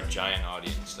our giant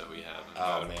audience that we have.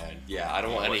 Oh man, yeah. I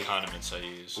don't want any condiments I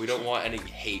use. We don't want any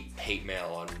hate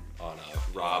mail on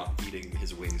Rob eating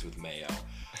his wings with mayo.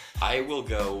 I will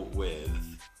go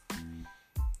with.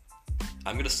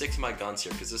 I'm going to stick to my guns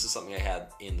here because this is something I had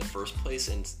in the first place.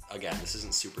 And again, this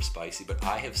isn't super spicy, but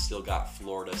I have still got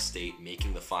Florida State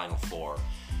making the Final Four,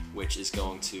 which is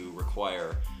going to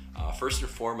require, first and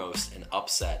foremost, an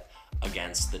upset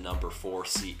against the number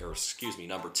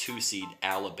 2 seed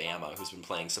Alabama, who's been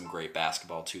playing some great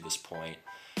basketball to this point.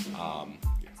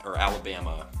 Or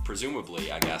Alabama,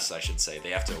 presumably, I guess I should say.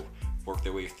 They have to work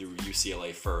their way through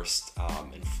UCLA first,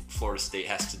 and Florida State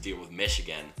has to deal with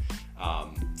Michigan.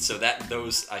 So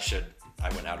I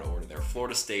went out of order there.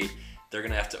 Florida State, they're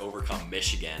going to have to overcome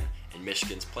Michigan, and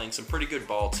Michigan's playing some pretty good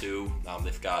ball too.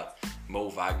 They've got Mo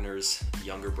Wagner's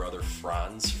younger brother,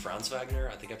 Franz Wagner.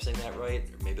 I think I'm saying that right.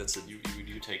 Or maybe that's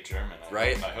You take German,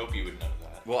 right? I hope you would know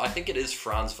that. Well, I think it is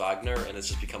Franz Wagner, and it's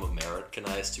just become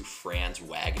Americanized to Franz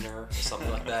Wagner or something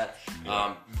like that.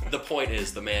 Yeah. The point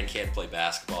is, the man can't play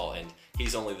basketball, and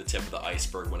he's only the tip of the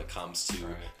iceberg when it comes to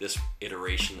this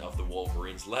iteration of the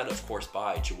Wolverines, led, of course,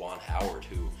 by Juwan Howard,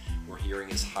 who we're hearing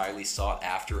is highly sought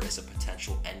after as a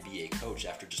potential NBA coach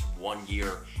after just 1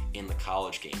 year in the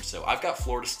college game. So I've got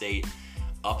Florida State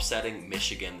upsetting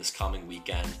Michigan this coming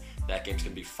weekend. That game's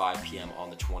going to be 5 p.m. on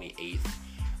the 28th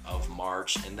of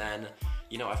March. And then,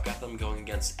 I've got them going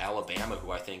against Alabama,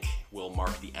 who I think will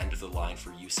mark the end of the line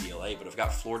for UCLA. But I've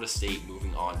got Florida State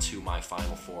moving on to my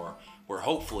Final Four, where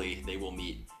hopefully they will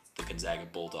meet the Gonzaga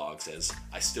Bulldogs, as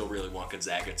I still really want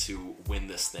Gonzaga to win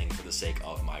this thing for the sake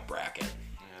of my bracket.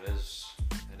 Yeah,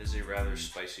 that is a rather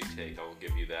spicy take, I will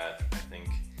give you that. I think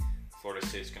Florida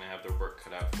State's going to have their work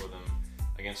cut out for them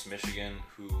against Michigan,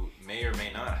 who may or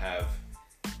may not have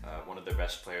one of their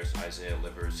best players, Isaiah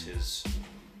Livers. His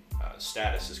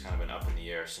status has kind of been up in the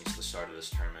air since the start of this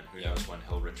tournament. Who knows when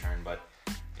he'll return, but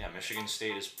yeah, Michigan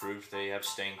State has proved they have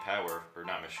staying power, or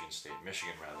not Michigan State,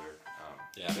 Michigan rather.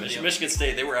 Michigan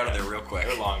State, they were out of there real quick.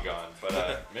 They're long gone,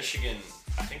 but Michigan,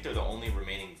 I think they're the only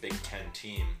remaining Big Ten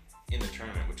team in the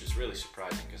tournament, which is really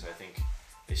surprising because I think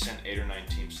they sent 8 or 9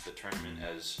 teams to the tournament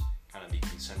as kind of the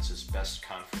consensus best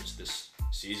conference this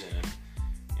season,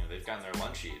 and they've gotten their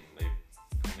lunch eaten.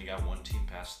 They've only got one team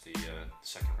past the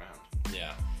second round.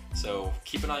 Yeah. So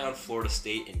keep an eye on Florida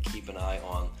State and keep an eye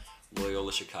on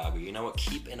Loyola Chicago. You know what?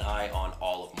 Keep an eye on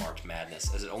all of March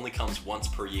Madness, as it only comes once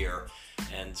per year.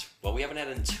 And, well, we haven't had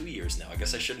it in 2 years now. I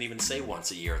guess I shouldn't even say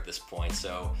once a year at this point.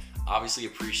 So obviously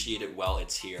appreciate it while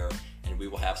it's here. And we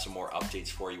will have some more updates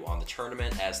for you on the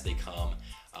tournament as they come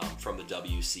from the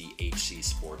WCHC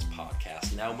Sports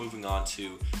Podcast. Now moving on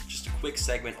to just a quick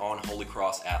segment on Holy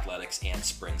Cross athletics and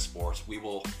spring sports. We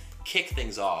will kick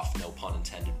things off, no pun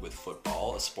intended, with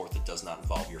football, a sport that does not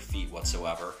involve your feet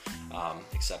whatsoever,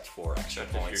 except for extra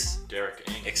points. If you're Derek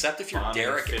Ing. Except if you're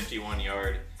Derek.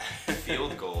 51-yard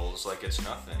field goals like it's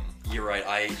nothing. You're right.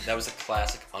 That was a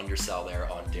classic undersell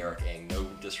there on Derek Ing. No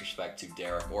disrespect to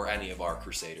Derek or any of our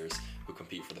Crusaders who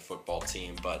compete for the football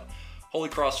team, but Holy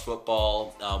Cross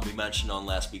football, we mentioned on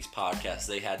last week's podcast,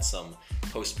 they had some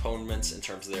postponements in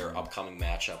terms of their upcoming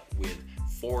matchup with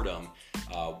Fordham.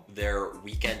 Their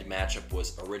weekend matchup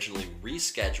was originally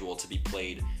rescheduled to be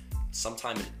played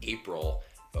sometime in April,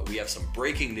 but we have some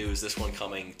breaking news, this one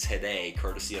coming today,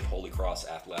 courtesy of Holy Cross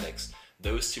Athletics.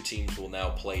 Those two teams will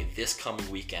now play this coming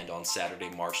weekend on Saturday,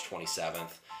 March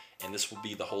 27th, and this will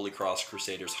be the Holy Cross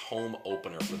Crusaders' home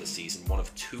opener for the season, one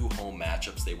of 2 home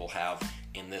matchups they will have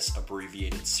in this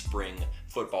abbreviated spring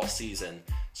football season.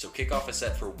 So kickoff is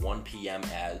set for 1 p.m.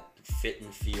 at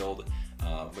Fitton Field.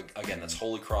 Again, that's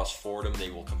Holy Cross Fordham. They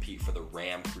will compete for the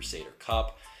Ram Crusader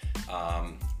Cup.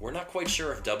 We're not quite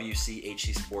sure if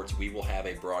WCHC Sports, we will have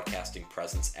a broadcasting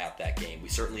presence at that game. We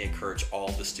certainly encourage all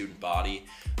the student body,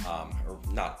 or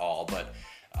not all, but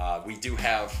we do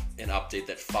have an update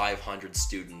that 500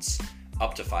 students,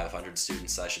 up to 500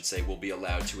 students, I should say, will be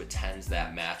allowed to attend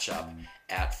that matchup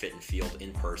at Fitton Field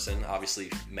in person,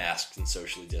 obviously masked and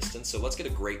socially distanced. So let's get a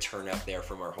great turnout there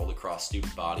from our Holy Cross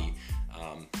student body.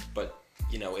 But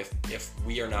you know, if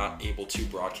we are not able to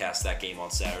broadcast that game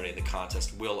on Saturday, the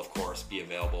contest will, of course, be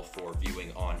available for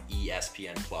viewing on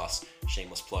ESPN+.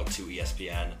 Shameless plug to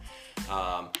ESPN.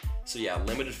 So yeah,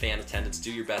 limited fan attendance.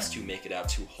 Do your best to make it out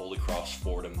to Holy Cross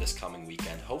Fordham this coming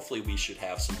weekend. Hopefully we should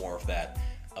have some more of that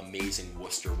amazing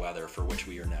Worcester weather for which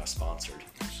we are now sponsored.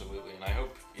 Absolutely, and I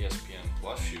hope ESPN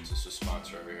Plus shoots us a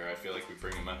sponsor over here. I feel like we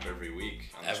bring them up every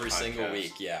week. Every single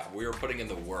week, yeah. We are putting in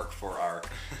the work for our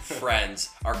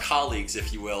friends, our colleagues,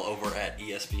 if you will, over at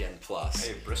ESPN Plus.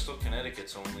 Hey, Bristol,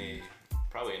 Connecticut's only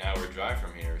probably an hour drive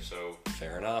from here, so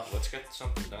fair enough. Let's get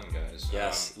something done, guys.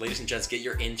 Yes, ladies and gents, get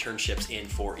your internships in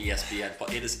for ESPN.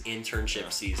 It is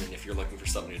internship season if you're looking for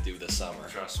something to do this summer.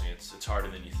 Trust me, it's harder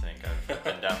than you think. I've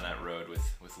been down that road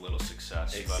with little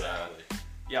success. Exactly. But,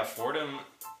 yeah, Fordham,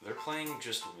 they're playing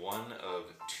just one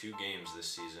of 2 games this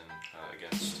season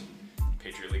against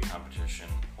Patriot League competition,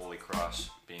 Holy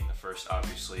Cross being the first,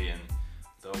 obviously, and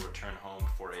they'll return home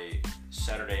for a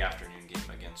Saturday afternoon game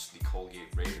against the Colgate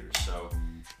Raiders. So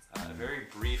a very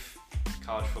brief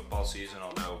college football season,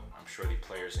 although I'm sure the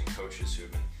players and coaches who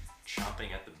have been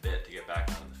chomping at the bit to get back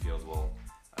onto the field will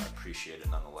appreciate it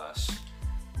nonetheless.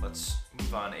 Let's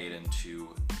move on, Aidan,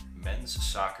 to men's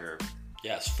soccer.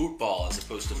 Yes, football as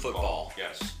opposed to football.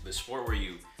 Yes, the sport where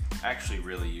you actually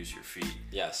really use your feet.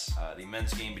 Yes. The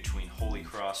men's game between Holy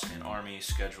Cross and Army,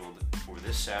 scheduled for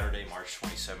this Saturday, March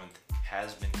 27th,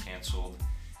 has been canceled.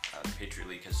 The Patriot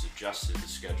League has adjusted the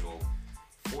schedule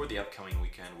for the upcoming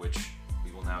weekend, which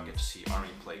we will now get to see Army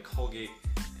play Colgate,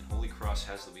 and Holy Cross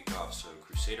has the week off. So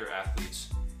Crusader athletes,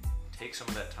 take some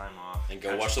of that time off and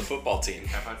go watch the football team.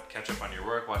 Catch up on your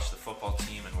work, watch the football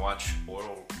team, and watch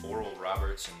Oral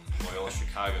Roberts and Loyola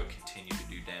Chicago continue to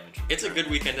do damage. It's a good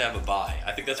weekend to have a bye.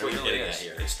 I think that's what you're getting at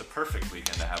here. It's the perfect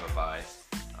weekend to have a bye.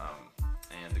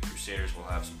 And the Crusaders will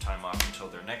have some time off until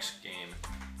their next game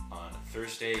on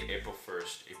Thursday, April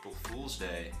 1st, April Fool's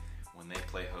Day, when they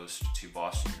play host to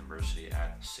Boston University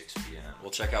at 6 p.m.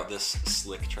 We'll check out this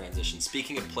slick transition.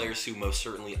 Speaking of players who most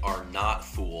certainly are not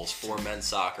fools, for men's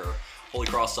soccer, Holy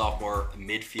Cross sophomore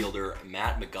midfielder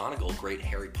Matt McGonigal, great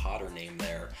Harry Potter name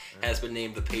there, has been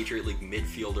named the Patriot League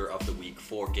Midfielder of the Week.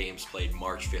 4 games played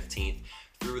March 15th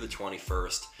through the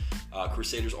 21st.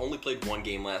 Crusaders only played 1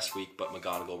 game last week, but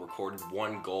McGonigal recorded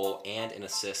 1 goal and an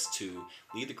assist to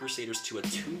lead the Crusaders to a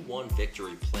 2-1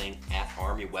 victory playing at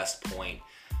Army West Point.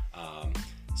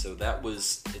 So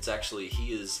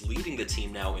he is leading the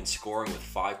team now in scoring with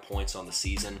 5 points on the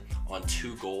season on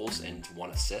 2 goals and 1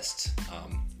 assist.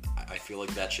 I feel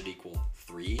like that should equal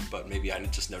 3, but maybe I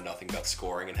just know nothing about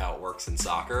scoring and how it works in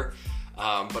soccer.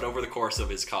 But over the course of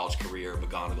his college career,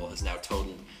 McGonigal has now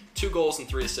totaled 2 goals and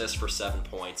 3 assists for 7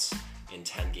 points in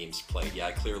 10 games played. Yeah,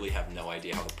 I clearly have no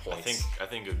idea how the points... I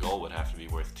think a goal would have to be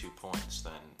worth 2 points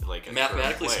then.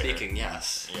 Mathematically speaking,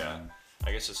 yes. Yeah.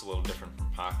 I guess it's a little different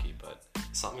from hockey, but...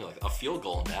 Something like a field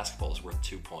goal in basketball is worth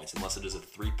 2 points, unless it is a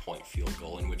 3-point field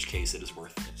goal, in which case it is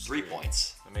worth 3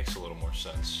 points. That makes a little more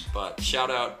sense. But shout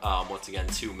out once again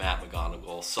to Matt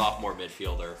McGonigal, sophomore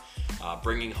midfielder,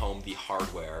 bringing home the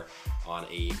hardware on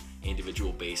a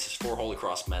individual basis for Holy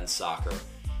Cross men's soccer.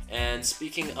 And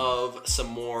speaking of some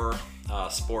more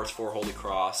sports for Holy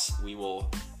Cross, we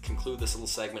will conclude this little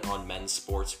segment on men's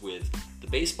sports with the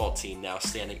baseball team now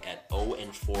standing at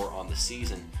 0-4 on the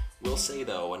season. We'll say,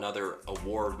 though, another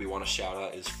award we want to shout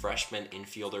out is freshman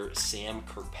infielder Sam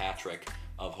Kirkpatrick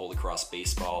of Holy Cross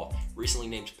Baseball, recently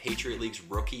named Patriot League's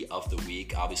Rookie of the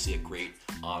Week. Obviously a great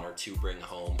honor to bring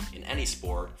home in any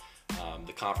sport.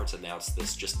 The conference announced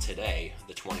this just today,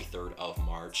 the 23rd of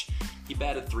March. He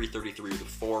batted .333 with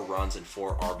 4 runs and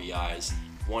 4 RBIs,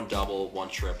 1 double, 1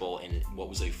 triple, in what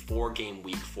was a 4-game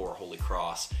week for Holy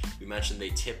Cross. We mentioned they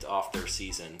tipped off their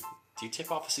season. Do you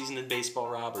tip off a season in baseball,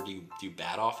 Rob, or do you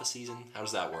bat off a season? How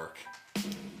does that work?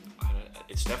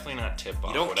 It's definitely not tip off.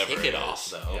 You don't kick it off,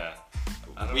 though.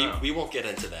 Yeah. We won't get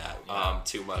into that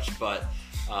too much, but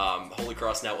Holy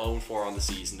Cross now 0-4 on the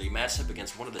season. They matched up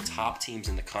against one of the top teams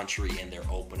in the country in their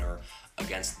opener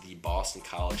against the Boston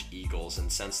College Eagles,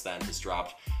 and since then has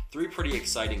dropped 3 pretty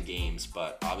exciting games,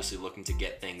 but obviously looking to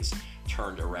get things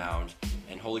turned around.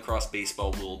 And Holy Cross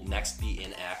Baseball will next be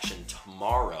in action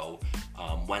tomorrow,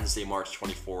 Wednesday, March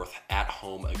 24th, at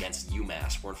home against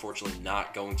UMass. We're unfortunately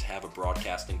not going to have a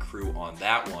broadcasting crew on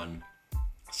that one,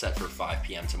 set for 5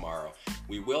 p.m. tomorrow.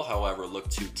 We will, however,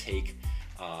 look to take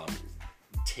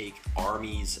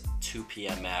Army's 2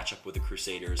 p.m. matchup with the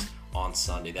Crusaders on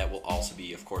Sunday. That will also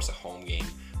be, of course, a home game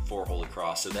for Holy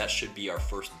Cross. So that should be our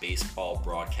first baseball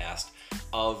broadcast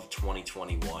of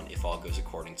 2021 if all goes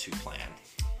according to plan.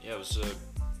 Yeah, it was a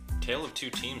tale of two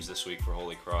teams this week for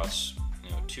Holy Cross.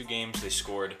 2 games they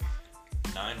scored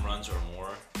 9 runs or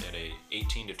more. They had a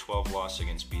 18-12 loss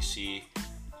against BC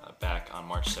back on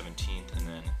March 17th, and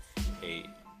then a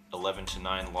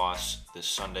 11-9 loss this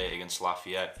Sunday against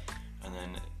Lafayette. And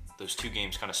then those 2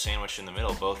 games kind of sandwiched in the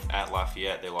middle, both at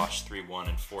Lafayette. They lost 3-1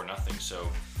 and 4-0. So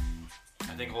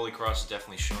I think Holy Cross has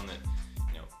definitely shown that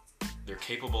they're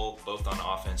capable both on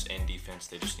offense and defense.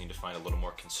 They just need to find a little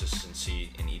more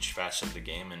consistency in each facet of the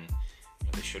game, and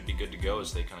they should be good to go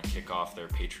as they kind of kick off their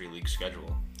Patriot League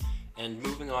schedule. And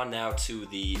moving on now to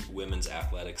the women's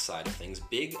athletics side of things,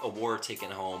 big award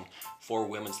taken home for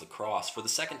women's lacrosse. For the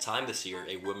second time this year,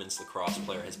 a women's lacrosse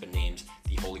player has been named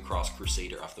the Holy Cross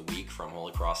Crusader of the Week from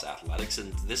Holy Cross Athletics.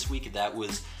 And this week, that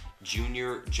was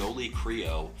junior Jolie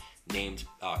Creo, named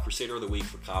Crusader of the Week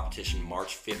for competition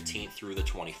March 15th through the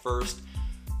 21st.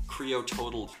 Creo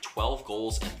totaled 12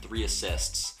 goals and 3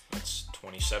 assists. That's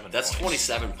 27 That's points.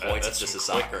 27 points if this is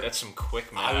soccer. That's some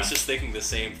quick math. I was just thinking the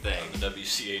same thing. On the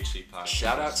WCHC podcast.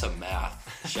 Shout out to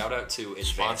math. Shout out to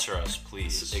sponsor us,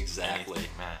 please. Exactly.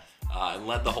 Anything math. And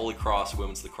led the Holy Cross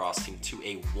women's lacrosse team to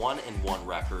a 1-1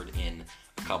 record in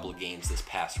a couple of games this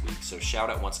past week. So shout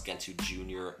out once again to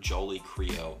junior Jolie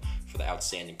Creo for the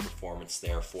outstanding performance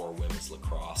there for women's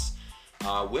lacrosse.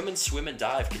 Women's swim and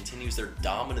dive continues their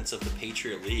dominance of the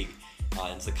Patriot League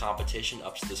as the competition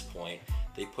up to this point.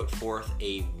 They put forth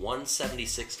a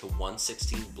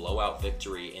 176-116 blowout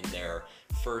victory in their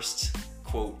first,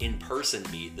 quote, in-person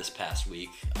meet this past week.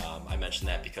 I mentioned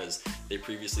that because they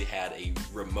previously had a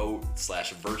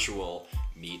remote/virtual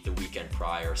meet the weekend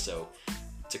prior. So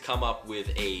to come up with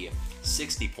a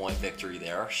 60-point victory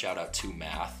there, shout out to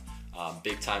math.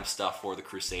 Big time stuff for the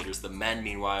Crusaders. The men,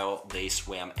 meanwhile, they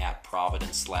swam at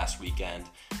Providence last weekend.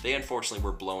 They unfortunately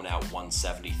were blown out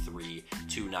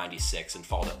 173-96 and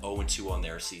fall to 0-2 on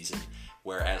their season,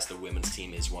 whereas the women's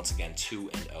team is once again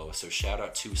 2-0. So shout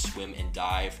out to swim and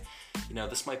dive.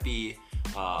 This might be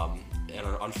an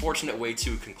unfortunate way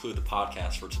to conclude the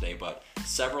podcast for today, but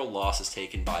several losses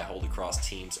taken by Holy Cross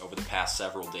teams over the past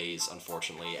several days,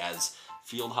 unfortunately, as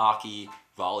field hockey,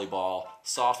 volleyball,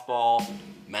 softball,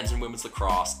 men's and women's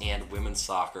lacrosse, and women's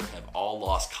soccer have all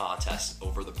lost contests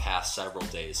over the past several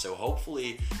days. So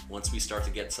hopefully, once we start to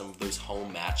get some of those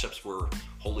home matchups where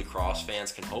Holy Cross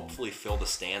fans can hopefully fill the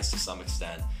stands to some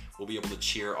extent, we'll be able to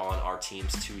cheer on our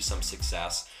teams to some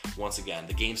success. Once again,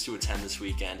 the games to attend this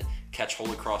weekend: catch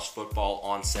Holy Cross football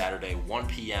on Saturday, 1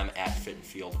 p.m. at Fitton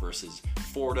Field versus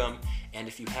Fordham. And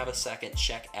if you have a second,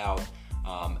 check out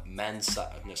men's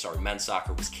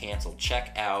soccer was canceled.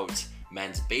 Check out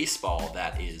men's baseball.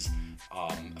 That is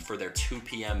for their 2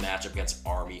 p.m. matchup against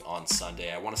Army on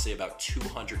Sunday. I want to say about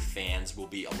 200 fans will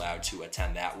be allowed to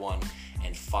attend that one,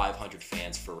 and 500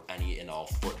 fans for any and all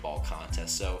football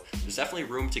contests. So there's definitely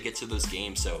room to get to those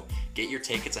games. So get your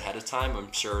tickets ahead of time.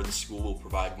 I'm sure the school will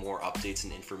provide more updates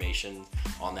and information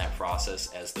on that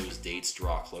process as those dates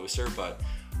draw closer. But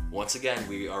once again,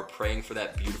 we are praying for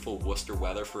that beautiful Worcester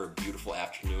weather for a beautiful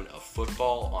afternoon of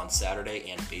football on Saturday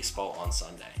and baseball on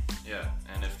Sunday. Yeah,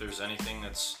 and if there's anything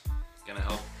that's going to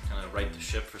help kind of right the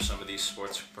ship for some of these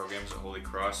sports programs at Holy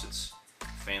Cross, it's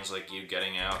fans like you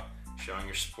getting out, showing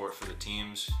your support for the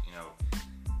teams.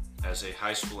 As a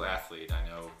high school athlete, I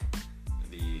know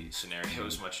the scenario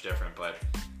is much different, but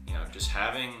just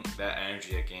having that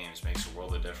energy at games makes a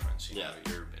world of difference.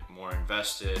 You're more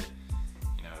invested.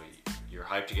 You're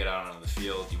hyped to get out onto the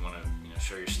field. You want to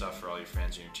show your stuff for all your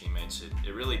fans and your teammates.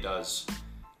 It really does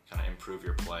kind of improve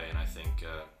your play, and I think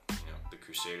the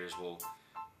Crusaders will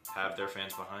have their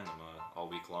fans behind them all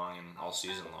week long and all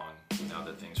season long. Now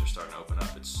that things are starting to open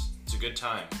up, it's a good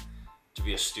time to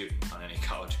be a student on any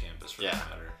college campus for that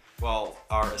matter. Well,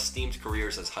 our esteemed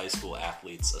careers as high school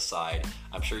athletes aside,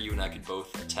 I'm sure you and I could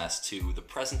both attest to the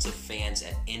presence of fans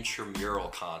at intramural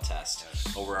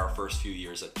contests over our first few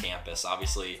years at campus.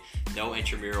 Obviously, no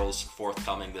intramurals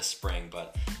forthcoming this spring,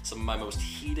 but some of my most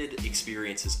heated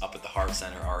experiences up at the Hart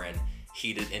Center are in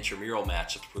heated intramural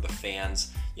matchups where the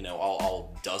fans,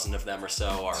 all dozen of them or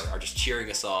so are just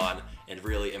cheering us on and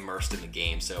really immersed in the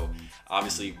game. So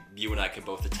obviously you and I can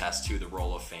both attest to the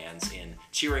role of fans in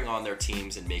cheering on their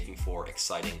teams and making for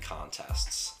exciting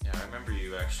contests. Yeah, I remember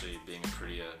you actually being a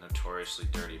pretty notoriously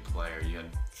dirty player. You had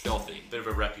filthy, bit of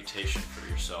a reputation for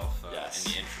yourself in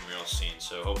the intramural scene.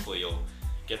 So hopefully you'll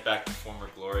get back to former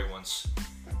glory once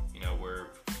we're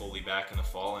fully back in the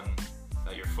fall and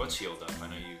that your foot's healed up. I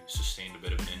know you sustained a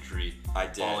bit of an injury. I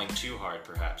did. Falling too hard,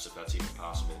 perhaps, if that's even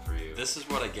possible for you. This is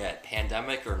what I get.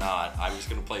 Pandemic or not, I was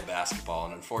going to play basketball,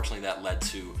 and unfortunately that led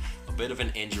to a bit of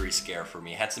an injury scare for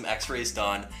me. Had some x-rays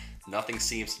done. Nothing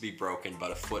seems to be broken,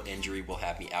 but a foot injury will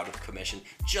have me out of commission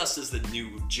just as the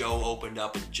new Joe opened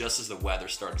up and just as the weather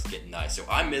started to get nice. So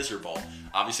I'm miserable.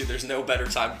 Obviously, there's no better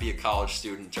time to be a college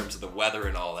student in terms of the weather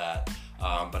and all that.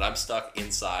 But I'm stuck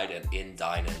inside and in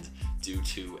Diamond due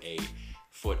to a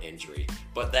foot injury.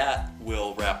 But that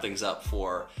will wrap things up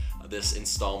for this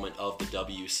installment of the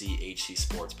WCHC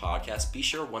Sports Podcast. Be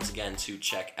sure once again to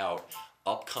check out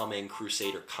upcoming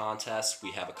Crusader contests. We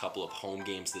have a couple of home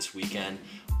games this weekend.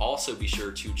 Also be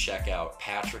sure to check out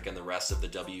Patrick and the rest of the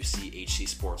WCHC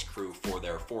Sports crew for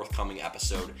their forthcoming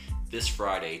episode this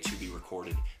Friday to be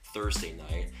recorded Thursday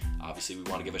night. Obviously, we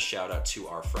want to give a shout out to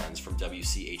our friends from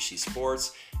WCHC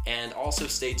Sports, and also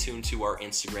stay tuned to our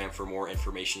Instagram for more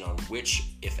information on which,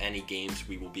 if any, games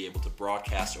we will be able to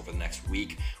broadcast over the next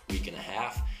week and a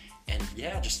half. And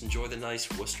yeah, just enjoy the nice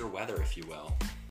Worcester weather, if you will.